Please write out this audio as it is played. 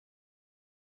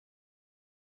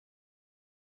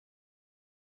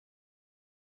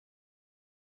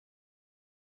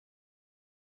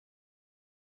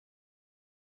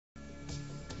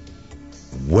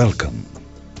Welcome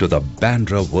to the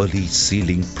Bandra Worli Sea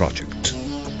Link project.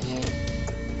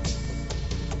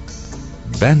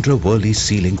 Bandra Worli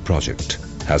Sea Link project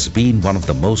has been one of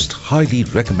the most highly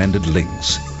recommended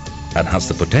links and has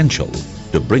the potential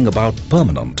to bring about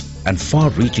permanent and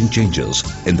far-reaching changes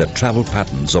in the travel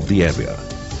patterns of the area.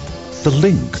 The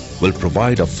link will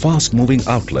provide a fast-moving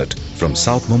outlet from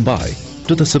South Mumbai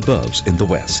to the suburbs in the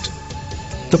west.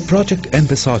 The project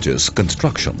envisages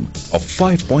construction of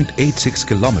 5.86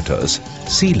 kilometers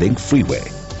Sea Link freeway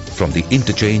from the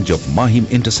interchange of Mahim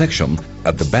intersection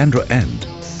at the Bandra end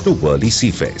to Worli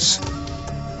sea face.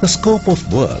 The scope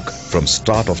of work from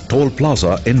start of toll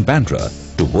plaza in Bandra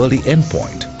to Worli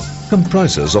endpoint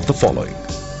comprises of the following: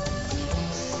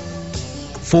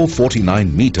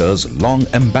 449 meters long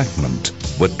embankment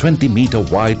with 20-meter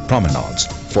wide promenades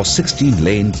for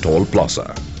 16-lane toll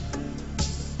plaza.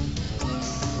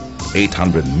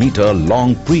 800-meter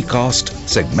long precast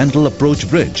segmental approach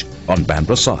bridge on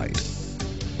Bandra side.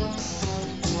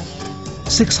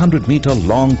 600-meter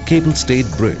long cable-stayed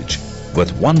bridge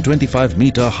with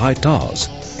 125-meter high towers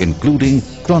including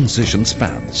transition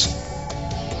spans.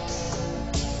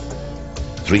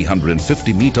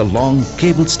 350-meter long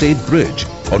cable-stayed bridge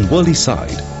on Worli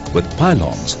side with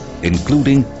pylons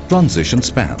including transition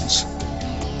spans.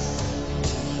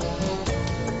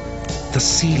 The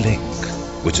Sea Link,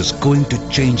 which is going to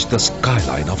change the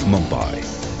skyline of Mumbai,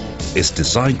 is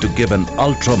designed to give an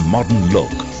ultra-modern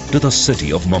look to the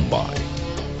city of Mumbai.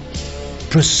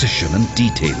 Precision and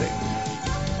detailing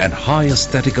and high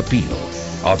aesthetic appeal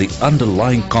are the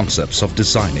underlying concepts of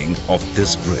designing of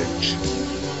this bridge.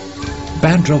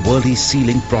 Bandra Worli Sea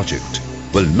Link project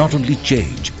will not only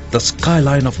change the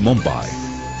skyline of Mumbai,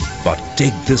 but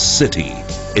take this city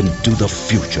into the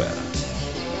future.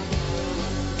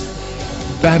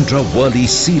 Bandra Worli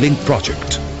Sea Link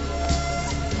project.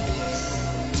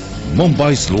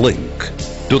 Mumbai's link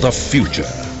to the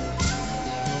future.